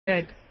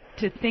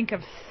to think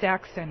of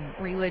sex and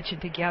religion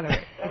together,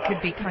 it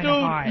could be kind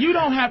of hard. You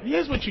don't have.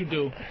 Here's what you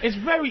do. It's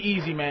very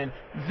easy, man.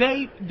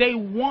 They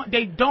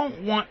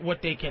don't want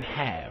what they can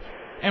have,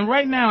 and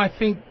right now I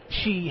think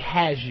she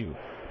has you,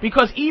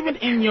 because even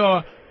in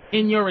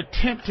your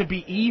attempt to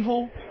be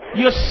evil,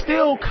 you're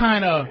still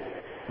kind of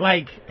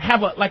like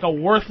have a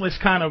worthless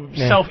kind of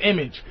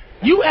self-image.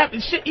 You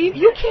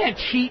can't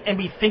cheat and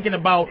be thinking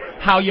about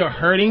how you're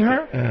hurting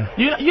her.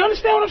 You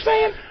understand what I'm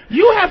saying?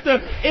 You have to,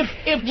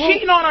 if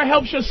cheating on her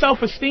helps your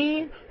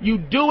self-esteem, you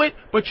do it,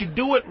 but you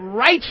do it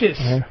righteous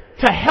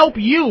to help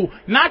you,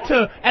 not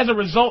to as a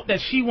result that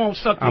she won't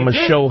suck your dick. I'm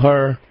gonna show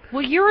her.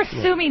 Well, you're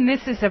assuming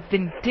this is a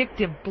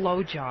vindictive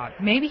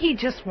blowjob. Maybe he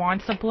just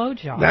wants a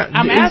blowjob.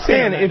 I'm asking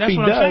him, if he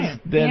does,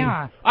 then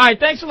yeah. All right,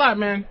 thanks a lot,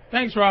 man.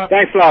 Thanks, Rob.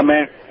 Thanks a lot,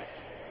 man.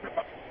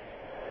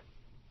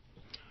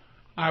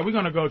 All right, we're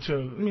going to go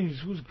to,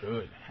 who's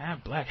good?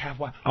 Half black, half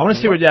white. I want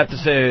to see what you have to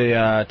say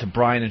to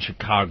Brian in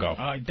Chicago. All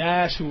right,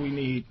 that's who we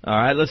need. All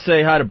right, let's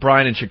say hi to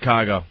Brian in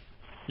Chicago.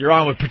 You're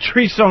on with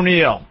Patrice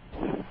O'Neal.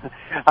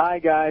 Hi,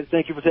 guys.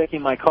 Thank you for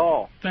taking my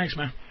call. Thanks,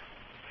 man.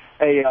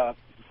 Hey,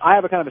 I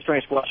have a kind of a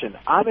strange question.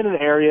 I'm in an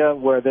area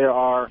where there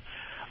are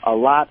a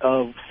lot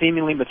of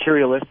seemingly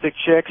materialistic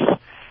chicks,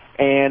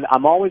 and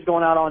I'm always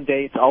going out on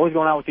dates, always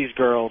going out with these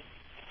girls,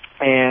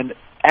 and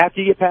after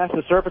you get past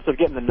the surface of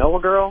getting to know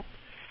a girl,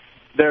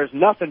 there's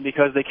nothing,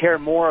 because they care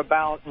more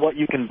about what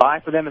you can buy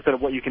for them instead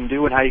of what you can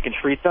do and how you can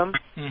treat them.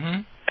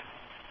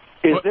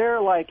 Is there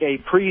like a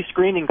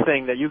pre-screening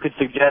thing that you could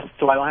suggest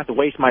so I don't have to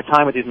waste my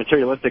time with these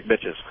materialistic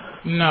bitches?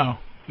 No.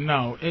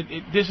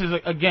 This is,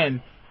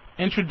 again,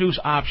 introduce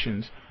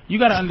options. You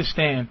got to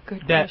understand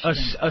that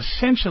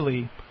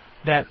essentially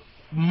that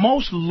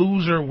most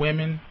loser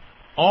women,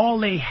 all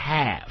they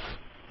have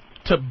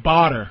to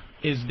barter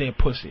is their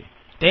pussy.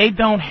 They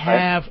don't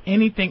have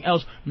anything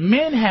else.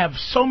 Men have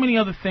so many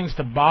other things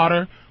to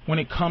barter when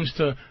it comes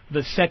to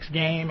the sex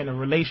game and the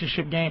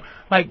relationship game.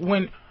 Like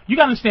when you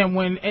gotta understand,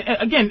 when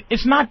again,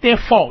 it's not their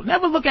fault.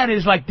 Never look at it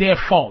as like their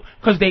fault,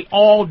 because they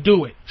all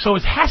do it. So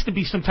it has to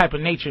be some type of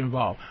nature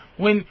involved.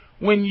 When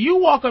you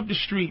walk up the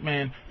street,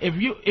 man, if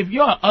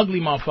you're an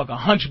ugly motherfucker,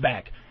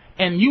 hunchback,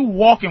 and you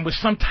walking with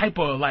some type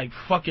of like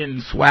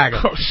fucking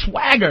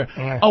swagger,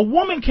 a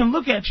woman can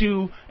look at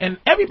you and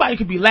everybody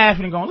could be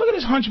laughing and going, "Look at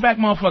this hunchback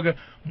motherfucker."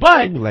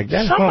 But like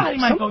that somebody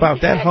might go,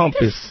 about that hump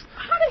is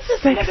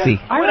sexy.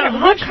 With a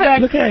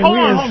hunchback, hold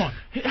on.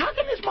 How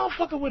can this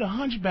motherfucker with a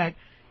hunchback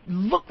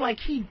look like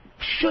he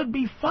should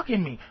be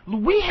fucking me?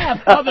 We have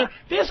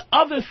there's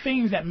other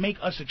things that make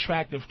us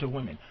attractive to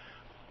women.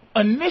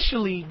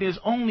 Initially, there's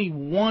only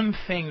one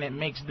thing that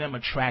makes them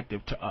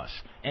attractive to us,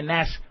 and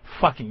that's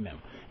fucking them.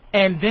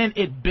 And then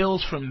it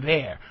builds from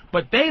there.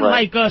 But they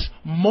like us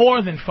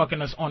more than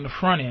fucking us on the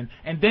front end,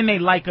 and then they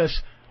like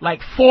us like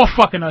for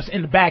fucking us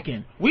in the back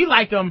end. We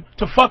like them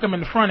to fuck them in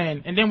the front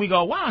end, and then we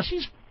go, wow,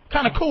 she's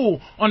kind of cool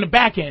on the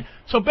back end.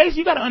 So basically,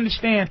 you got to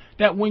understand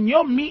that when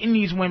you're meeting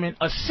these women,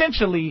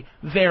 essentially,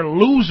 they're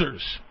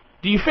losers.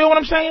 Do you feel what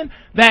I'm saying?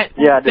 That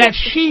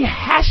she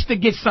has to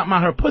get something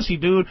out of her pussy,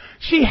 dude.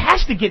 She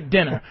has to get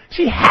dinner.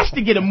 She has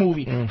to get a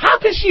movie. How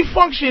can she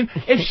function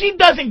if she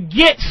doesn't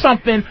get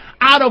something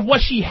out of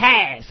what she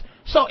has?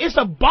 So it's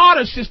a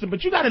barter system,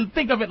 but you got to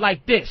think of it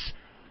like this,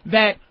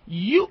 that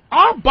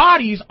our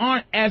bodies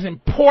aren't as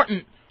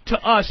important to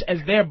us as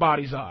their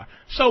bodies are.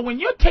 So when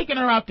you're taking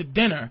her out to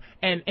dinner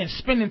and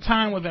spending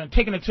time with her and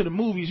taking her to the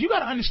movies, you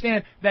got to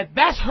understand that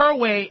that's her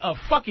way of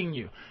fucking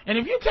you. And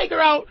if you take her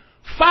out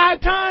 5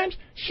 times,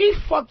 she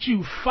fucked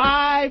you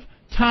 5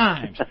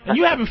 times, and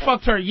you haven't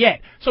fucked her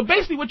yet. So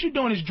basically what you're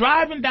doing is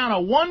driving down a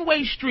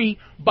one-way street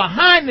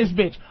behind this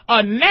bitch,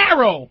 a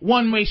narrow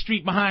one-way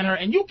street behind her,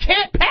 and you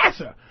can't pass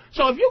her.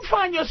 So if you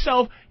find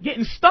yourself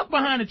getting stuck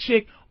behind a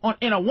chick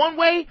in a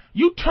one-way,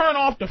 you turn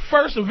off the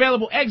first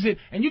available exit,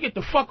 and you get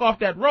the fuck off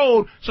that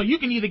road, so you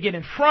can either get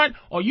in front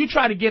or you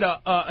try to get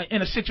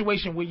in a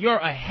situation where you're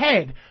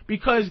ahead,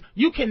 because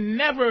you can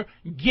never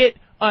get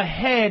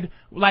ahead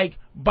like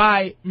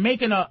by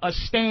making a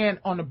stand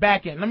on the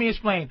back end. Let me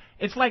explain.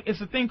 It's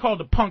a thing called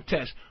the punk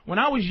test. When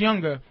I was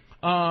younger,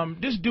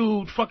 this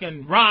dude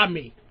fucking robbed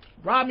me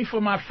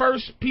for my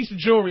first piece of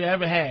jewelry I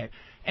ever had.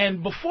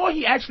 And before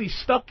he actually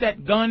stuck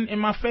that gun in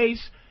my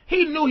face,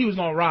 he knew he was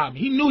going to rob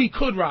me. He knew he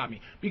could rob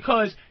me,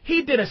 because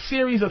he did a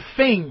series of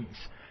things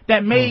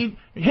that made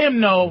him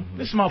know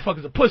this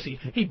motherfucker's a pussy.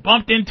 He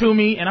bumped into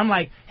me, and I'm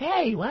like,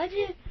 hey, why'd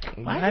you step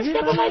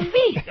on my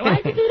feet?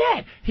 Why'd you do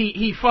that?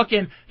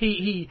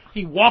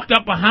 He walked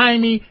up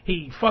behind me.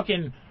 He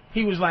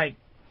was like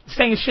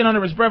saying shit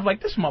under his breath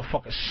like, this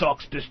motherfucker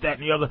sucks, this, that,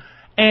 and the other.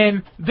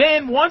 And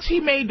then once he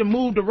made the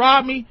move to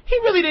rob me, he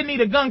really didn't need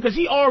a gun, because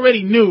he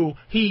already knew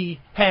he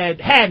had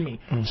me.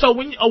 So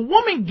when a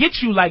woman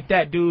gets you like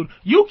that, dude,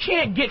 you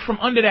can't get from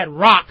under that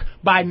rock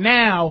by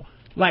now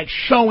like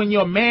showing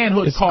your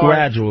manhood card.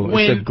 Gradual.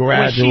 It's a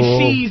gradual. When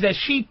she sees that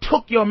she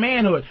took your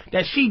manhood,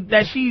 that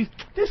she's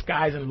this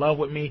guy's in love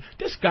with me.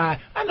 This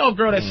guy, I know a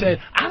girl that said,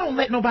 I don't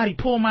let nobody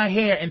pull my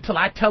hair until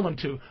I tell him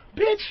to.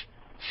 Bitch,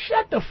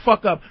 Shut the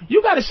fuck up.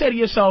 You got to say to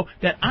yourself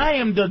that I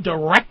am the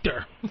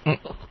director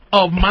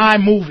of my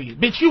movie.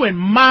 Bitch, you in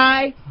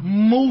my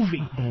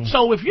movie.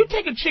 So if you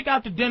take a chick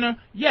out to dinner,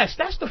 yes,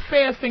 that's the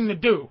fair thing to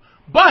do.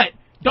 But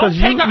don't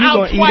take her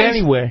out twice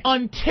anyway.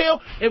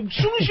 Until, as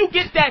soon as you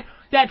get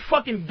that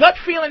fucking gut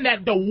feeling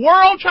that the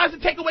world tries to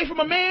take away from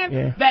a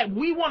man, that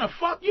we want to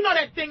fuck. You know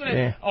that thing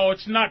that, oh,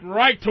 it's not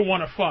right to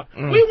want to fuck.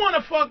 We want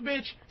to fuck, bitch.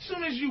 As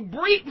soon as you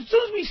breathe, as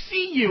soon as we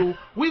see you,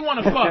 we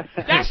want to fuck.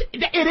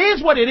 It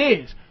is what it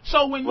is.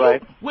 So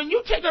when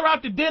you take her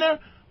out to dinner,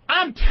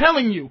 I'm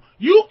telling you,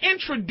 you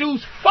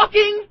introduce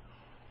fucking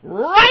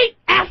right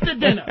after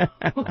dinner.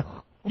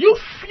 You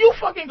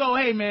fucking go,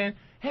 hey man,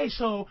 hey,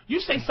 so you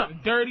say something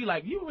dirty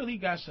like you really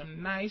got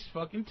some nice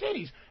fucking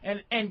titties,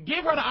 and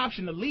give her the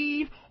option to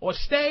leave or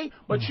stay,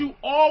 but you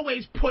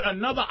always put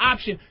another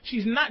option.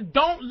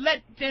 Don't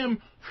let them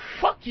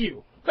fuck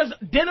you, because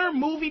dinner,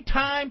 movie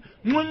time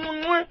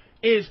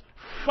is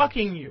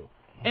fucking you.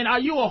 And are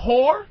you a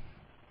whore?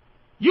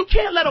 You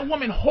can't let a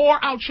woman whore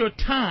out your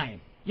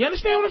time. You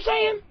understand what I'm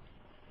saying?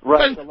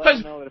 Right. So let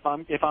her know that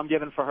if I'm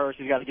giving for her,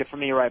 she's got to give for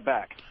me right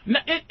back. No,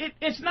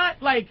 it's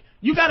not like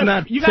you got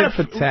to. You got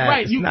to.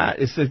 Right. It's not.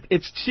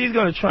 It's she's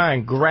going to try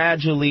and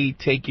gradually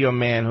take your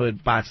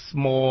manhood by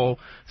small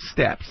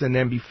steps, and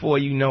then before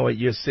you know it,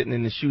 you're sitting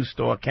in the shoe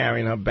store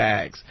carrying her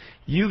bags.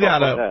 You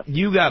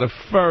gotta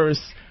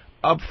first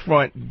up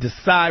front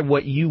decide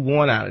what you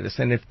want out of this,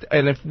 and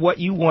if what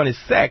you want is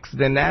sex,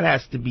 then that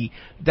has to be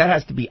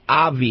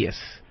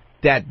obvious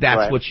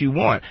that's what you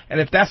want.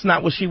 And if that's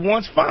not what she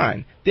wants,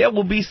 fine, there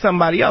will be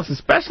somebody else,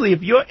 especially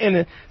if you're in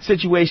a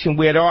situation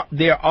where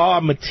there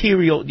are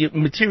material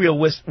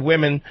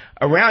women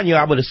around you.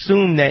 I would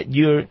assume that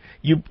you're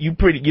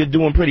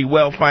doing pretty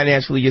well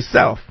financially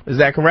yourself. Is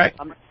that correct?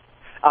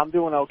 I'm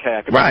doing okay.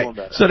 I could be doing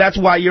better. So that's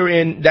why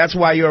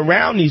you're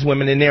around these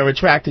women and they're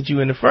attracted to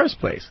you in the first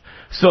place.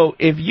 So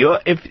if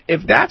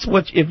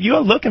you're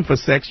looking for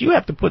sex, you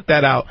have to put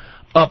that out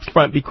up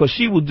front, because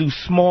she will do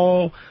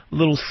small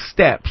little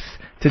steps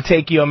to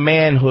take your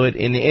manhood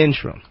in the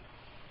interim.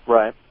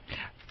 Right.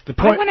 I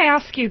want to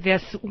ask you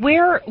this: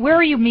 Where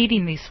are you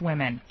meeting these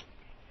women?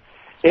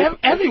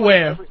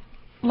 Everywhere.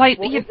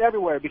 It's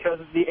everywhere, because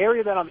the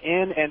area that I'm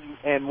in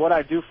and what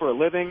I do for a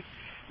living.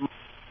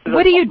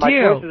 What do you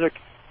do?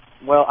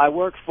 Well, I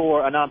work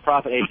for a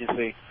nonprofit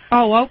agency.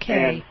 Oh,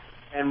 okay.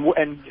 And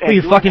are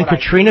you fucking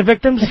Katrina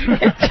victims?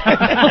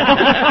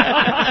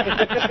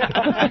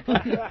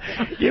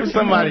 Give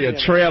somebody a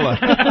trailer.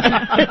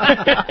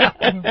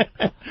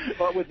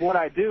 But with what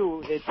I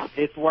do,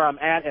 it's where I'm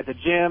at the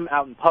gym,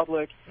 out in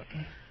public.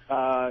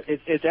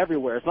 It's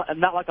everywhere. It's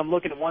not like I'm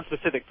looking at one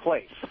specific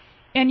place.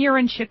 And you're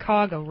in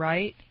Chicago,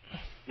 right?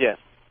 Yes.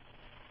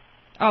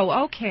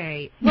 Oh,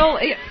 okay. Well,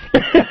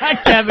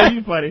 Kevin,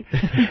 you funny.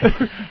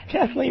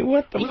 Kathleen,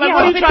 what the? What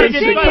are you trying to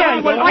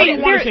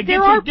get?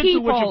 There are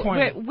people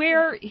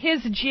where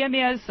his gym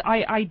is.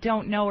 I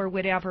don't know or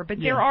whatever, but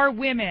there are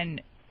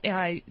women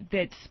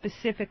that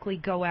specifically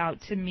go out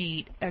to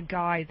meet a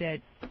guy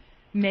that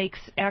makes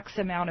X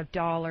amount of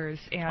dollars.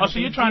 And so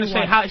you're trying to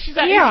say how she's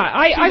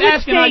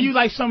asking? Are you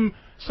like some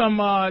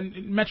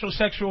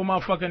metrosexual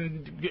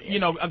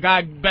motherfucking, a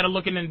guy better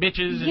looking than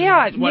bitches?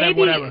 And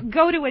whatever.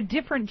 Go to a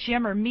different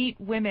gym or meet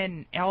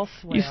women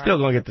elsewhere. You're still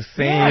gonna get the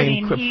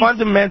same.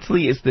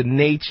 Fundamentally, it's the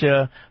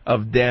nature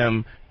of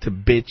them to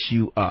bitch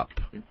you up.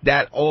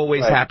 That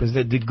always happens.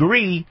 The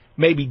degree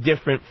may be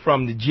different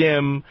from the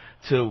gym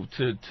to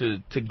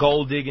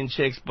gold digging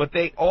chicks, but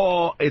it's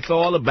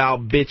all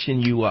about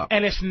bitching you up.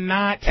 And it's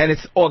not. And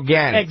it's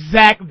organic.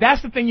 Exactly.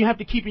 That's the thing you have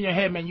to keep in your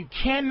head, man. You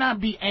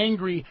cannot be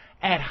angry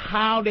at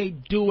how they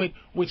do it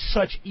with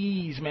such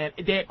ease, man.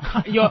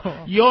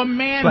 Your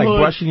manhood, it's like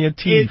brushing your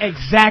teeth.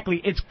 Exactly.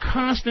 It's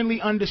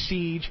constantly under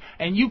siege,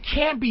 and you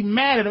can't be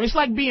mad at them. It's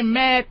like being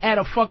mad at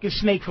a fucking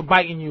snake for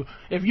biting you.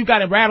 If you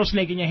got a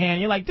rattlesnake in your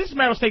hand, you're like, this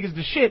rattlesnake is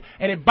the shit,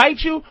 and it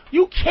bites you,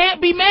 you can't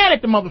be mad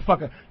at the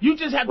motherfucker. You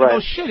just have to go,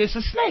 shit, it's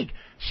a snake.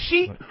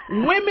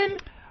 Women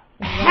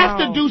have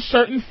to do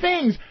certain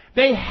things.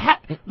 They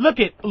look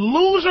at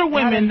loser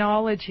women. That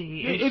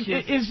analogy.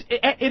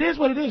 It is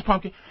what it is,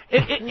 Pumpkin.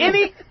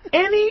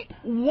 Any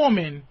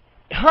woman,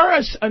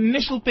 her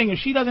initial thing, if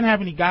she doesn't have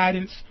any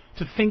guidance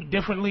to think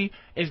differently,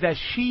 is that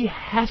she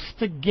has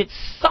to get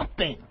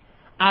something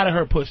out of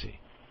her pussy,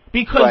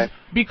 because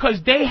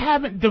they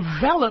haven't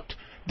developed.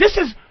 This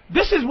is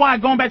why,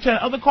 going back to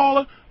that other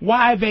caller,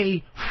 why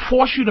they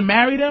force you to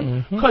marry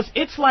them, because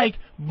it's like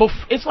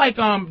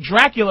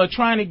Dracula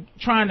trying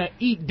to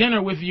eat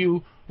dinner with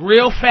you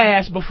real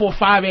fast before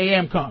 5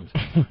 a.m. comes.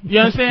 You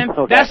understand?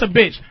 Okay. That's a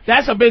bitch.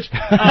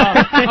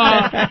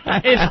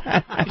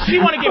 She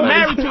want to get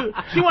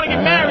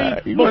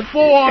married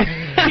before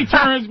she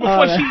starts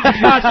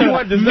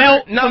to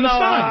melt from the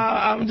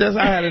sun.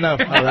 I had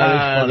enough.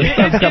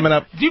 It's coming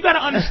up. You got to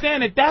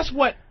understand that that's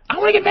what I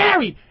want to get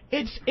married.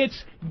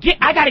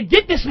 I got to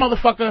get this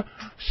motherfucker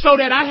so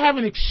that I have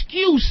an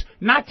excuse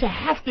not to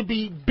have to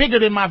be bigger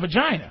than my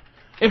vagina.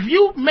 If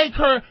you make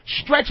her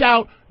stretch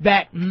out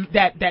that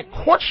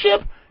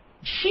courtship,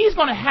 she's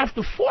going to have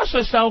to force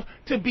herself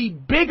to be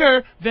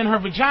bigger than her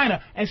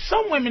vagina. And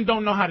some women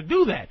don't know how to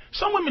do that.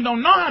 Some women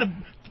don't know how to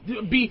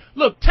be.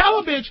 Look, tell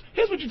a bitch.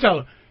 Here's what you tell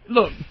her.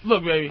 Look,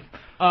 baby.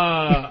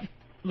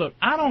 Look,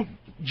 I don't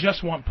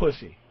just want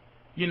pussy.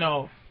 You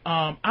know,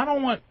 I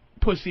don't want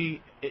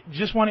pussy.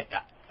 Just want it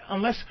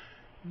unless.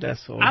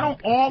 That's all. I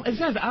don't all. It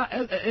says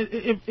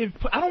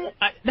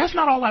that's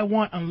not all I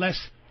want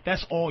unless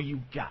that's all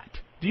you got.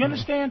 Do you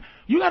understand?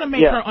 You got to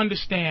make her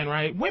understand,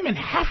 right? Women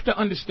have to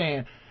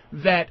understand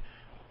that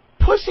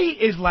pussy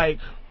is like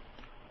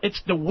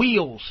it's the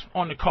wheels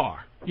on the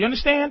car. You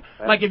understand?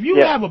 Like if you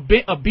have a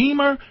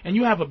Beamer and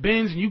you have a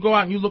Benz and you go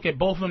out and you look at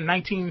both of them,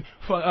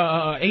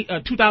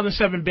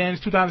 2007 Benz,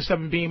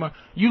 2007 Beamer,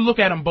 you look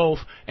at them both,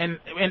 and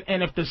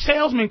if the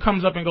salesman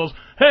comes up and goes,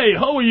 "Hey,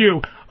 how are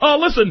you?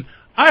 Listen,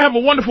 I have a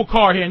wonderful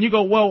car here," and you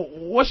go, "Well,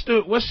 what's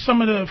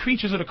some of the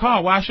features of the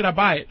car? Why should I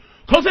buy it?"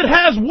 "'Cause it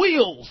has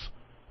wheels."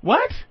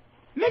 What?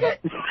 Nigga,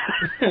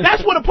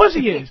 that's what a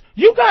pussy is.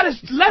 You gotta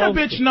let a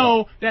bitch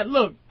know that,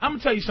 look, I'm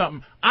gonna tell you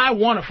something. I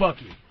wanna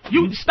fuck you.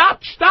 You stop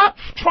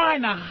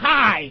trying to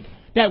hide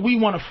that we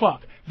wanna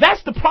fuck.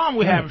 That's the problem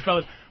we're having,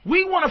 fellas.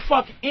 We wanna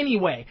fuck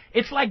anyway.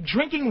 It's like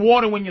drinking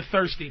water when you're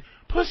thirsty.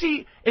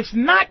 Pussy, it's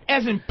not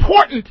as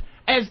important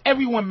as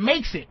everyone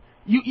makes it.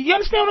 You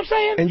understand what I'm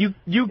saying? And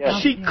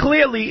she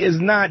clearly is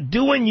not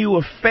doing you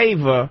a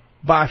favor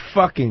by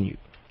fucking you.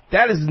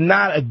 That is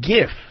not a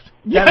gift.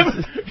 You ever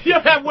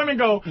have women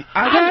go,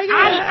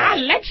 I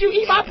let you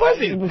eat my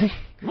pussy.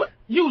 What?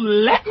 You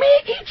let me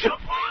eat your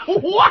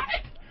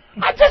what?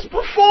 I just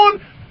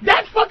performed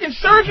that fucking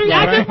surgery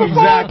I just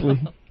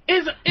performed.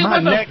 Exactly. My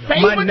neck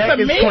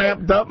is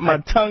cramped up, my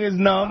tongue is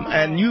numb,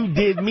 and you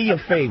did me a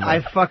favor.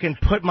 I fucking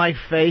put my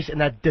face in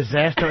that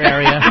disaster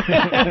area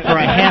for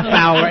a half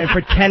hour and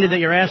pretended that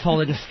your asshole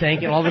didn't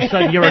stink, and all of a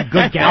sudden you're a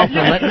good gal for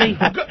letting me.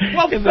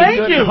 Well,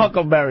 thank you.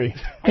 Huckleberry.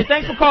 Hey,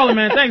 thanks for calling,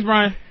 man. Thanks,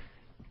 Brian.